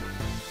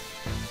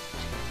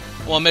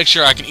 Well, make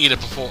sure I can eat it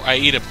before I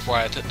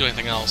do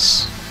anything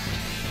else.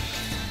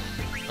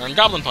 Learn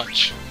Goblin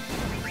Punch.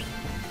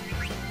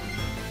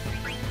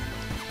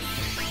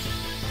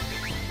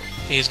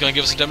 He's going to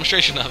give us a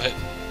demonstration of it.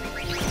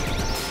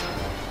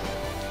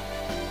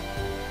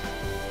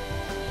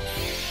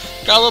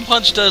 Goblin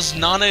Punch does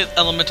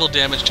non-elemental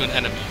damage to an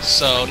enemy,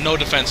 so no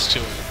defense to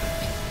it.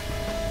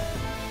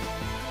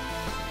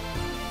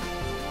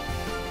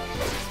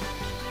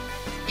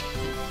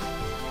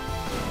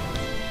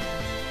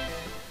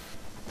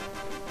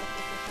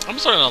 I'm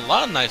starting a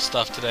lot of nice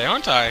stuff today,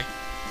 aren't I?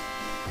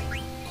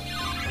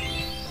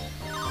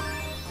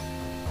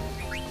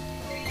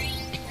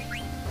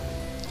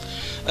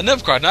 A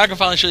nymph card. Now I can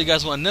finally show you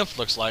guys what a nymph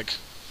looks like.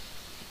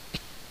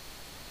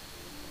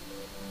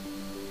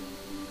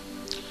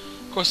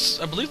 Of course,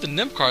 I believe the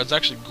nymph card is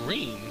actually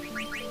green.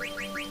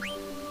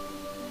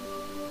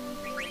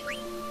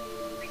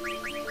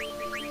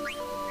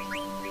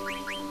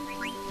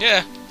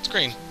 Yeah, it's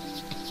green.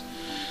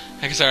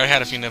 I guess I already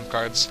had a few nymph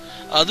cards.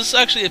 This is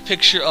actually a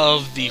picture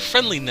of the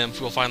friendly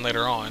nymph we'll find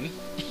later on.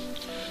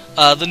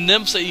 The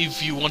nymphs that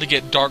if you want to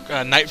get dark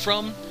night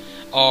from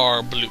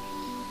are blue.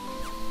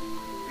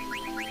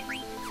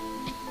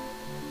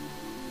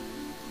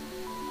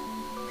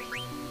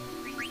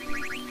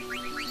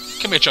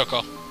 Come here,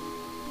 Choco.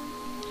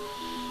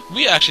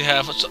 We actually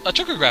have a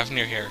chocograph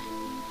near here.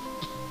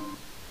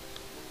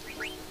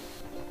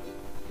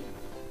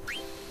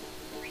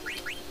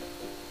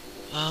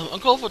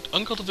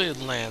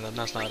 Uncultivated land,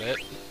 that's not it.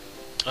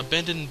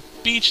 Abandoned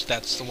beach,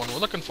 that's the one we're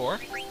looking for.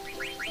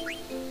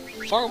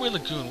 Faraway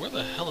lagoon, where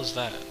the hell is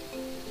that?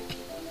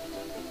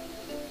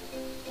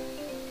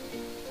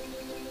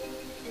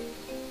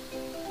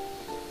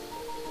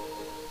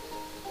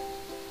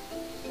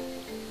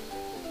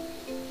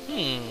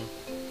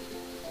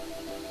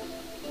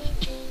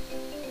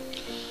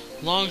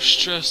 Long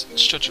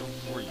stretch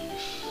of reef.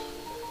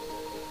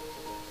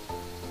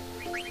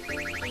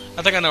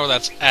 I think I know where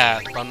that's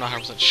at, but I'm not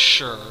 100%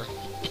 sure.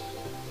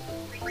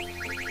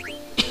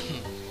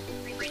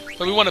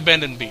 But we want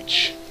abandoned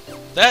beach.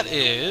 That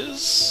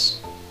is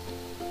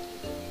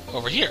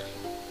over here.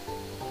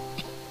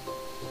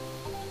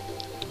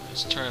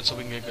 Let's turn so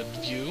we can get a good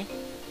view.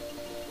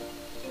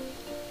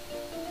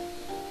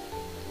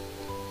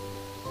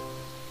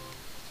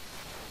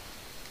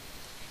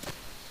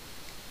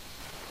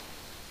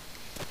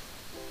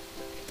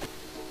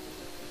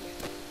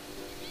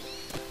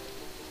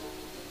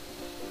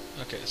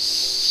 Okay,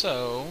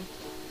 so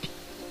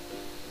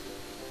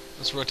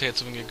let's rotate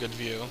so we can get a good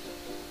view.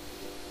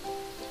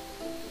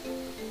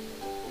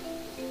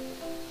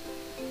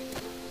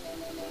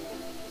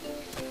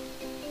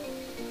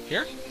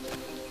 Here?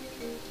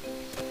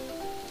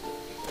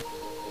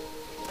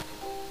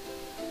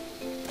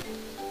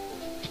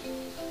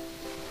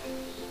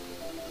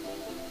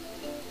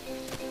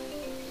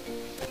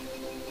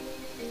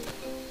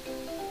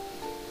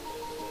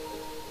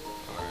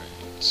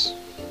 Alright.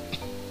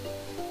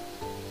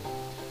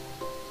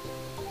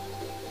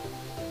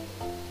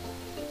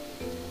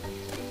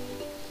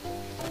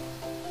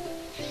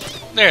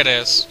 There it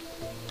is.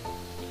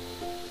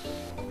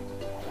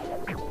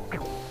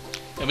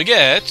 And we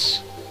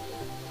get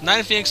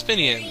 9 Phoenix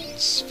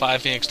Pinions,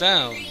 5 Phoenix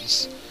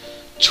Downs,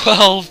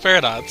 12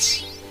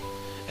 Paradots,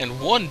 and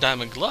 1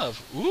 Diamond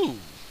Glove. Ooh.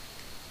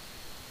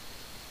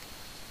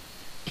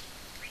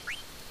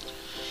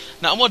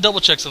 Now I'm going to double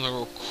check something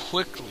real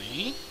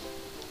quickly.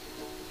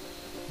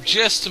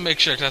 Just to make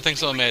sure, because I think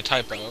someone made a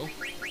typo.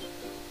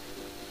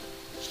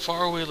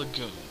 Faraway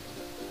Lagoon.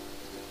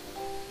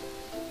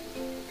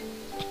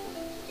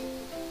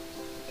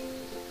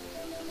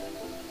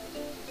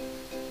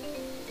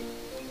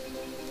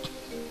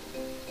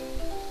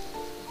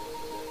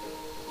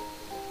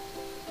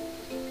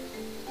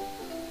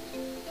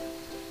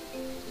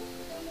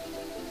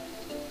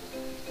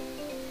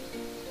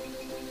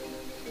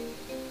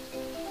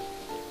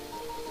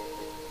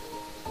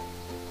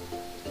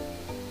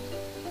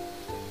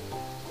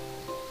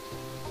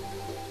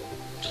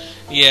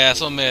 Yeah,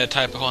 someone made a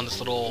typo on this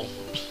little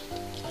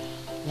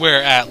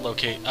where at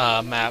locate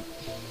map.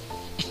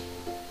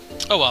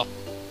 Oh well.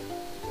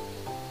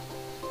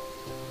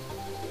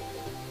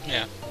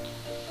 Yeah.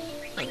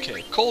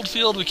 Okay,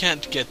 Coldfield we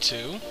can't get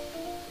to.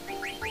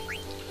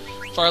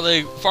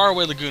 Faraway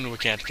Lagoon we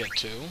can't get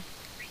to.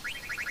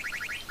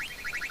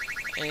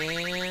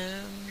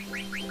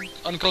 And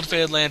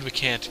Uncultivated Land we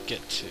can't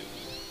get to.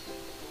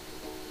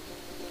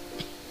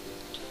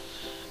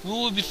 We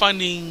will be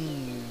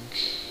finding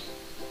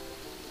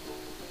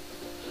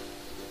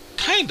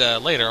kinda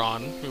later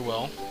on, we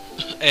will.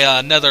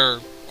 Another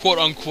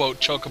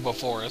quote-unquote chocobo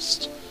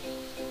forest.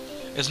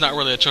 It's not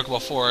really a chocobo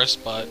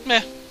forest, but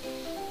meh.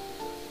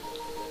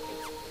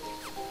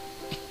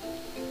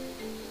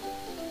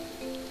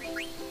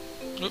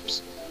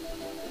 Oops.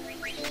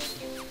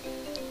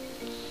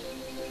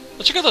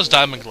 Let's check out those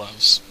diamond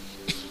gloves.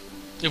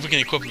 If we can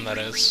equip them, that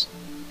is.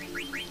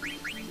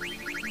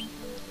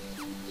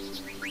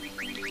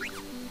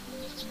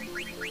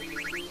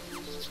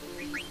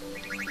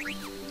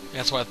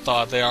 That's what I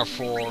thought. They are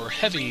for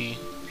heavy.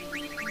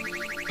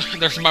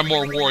 They're for my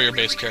more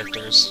warrior-based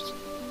characters.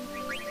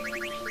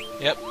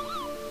 Yep.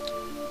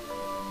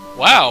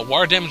 Wow,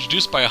 water damage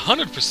reduced by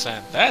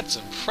 100%. That's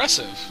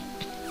impressive.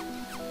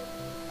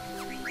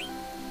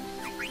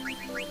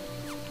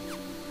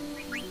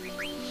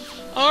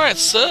 Alright,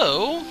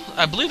 so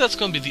I believe that's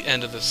going to be the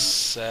end of this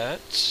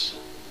set.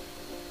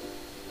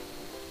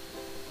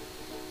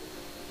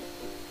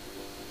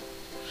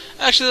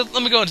 Actually,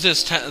 let me go into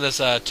this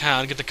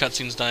town, get the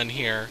cutscenes done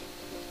here.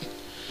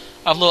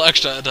 I have a little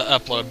extra to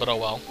upload, but oh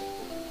well.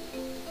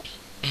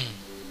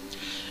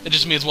 It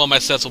just means one of my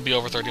sets will be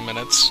over 30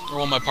 minutes, or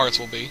one of my parts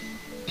will be.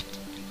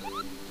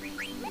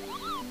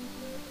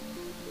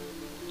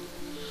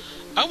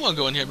 I want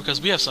to go in here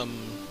because we have some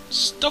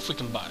stuff we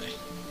can buy.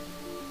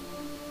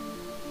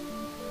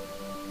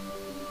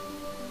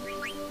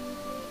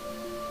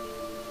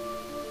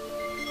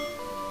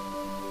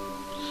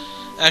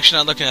 Actually,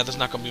 not looking at this,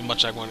 not going to be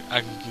much I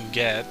can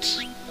get.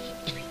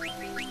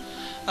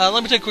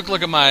 Let me take a quick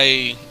look at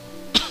my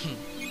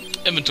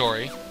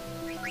inventory.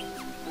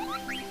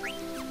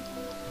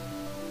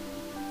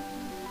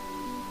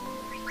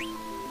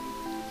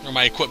 Or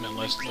my equipment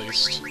list, at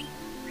least.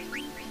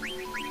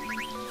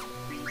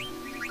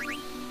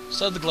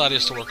 So I have the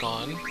Gladius to work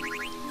on.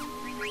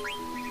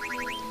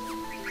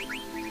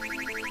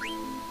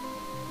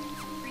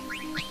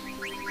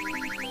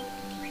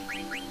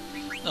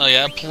 Oh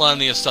yeah,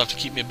 plenty of stuff to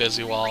keep me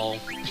busy while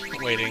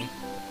waiting.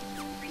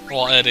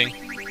 While editing.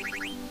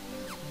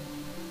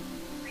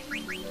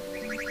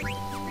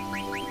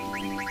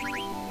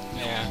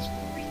 Yeah.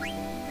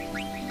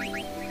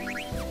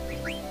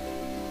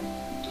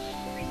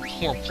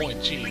 More point,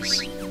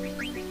 jeez.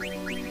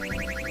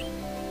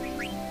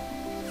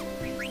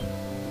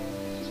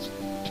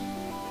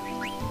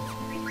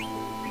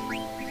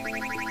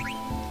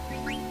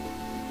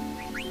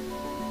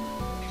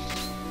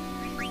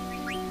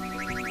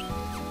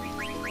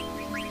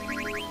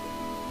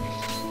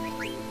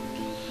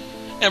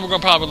 And we're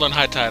going to probably learn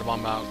High Tide while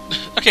I'm out.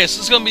 Okay, so this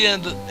is going to be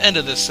the end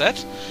of this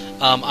set.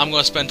 I'm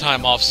going to spend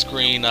time off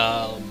screen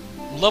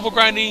level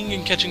grinding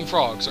and catching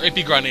frogs, or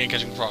AP grinding and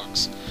catching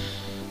frogs.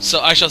 So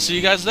I shall see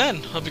you guys then.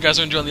 Hope you guys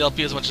are enjoying the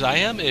LP as much as I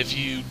am. If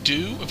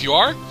you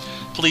are,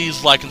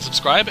 please like and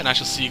subscribe, and I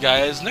shall see you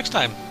guys next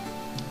time.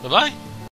 Bye-bye.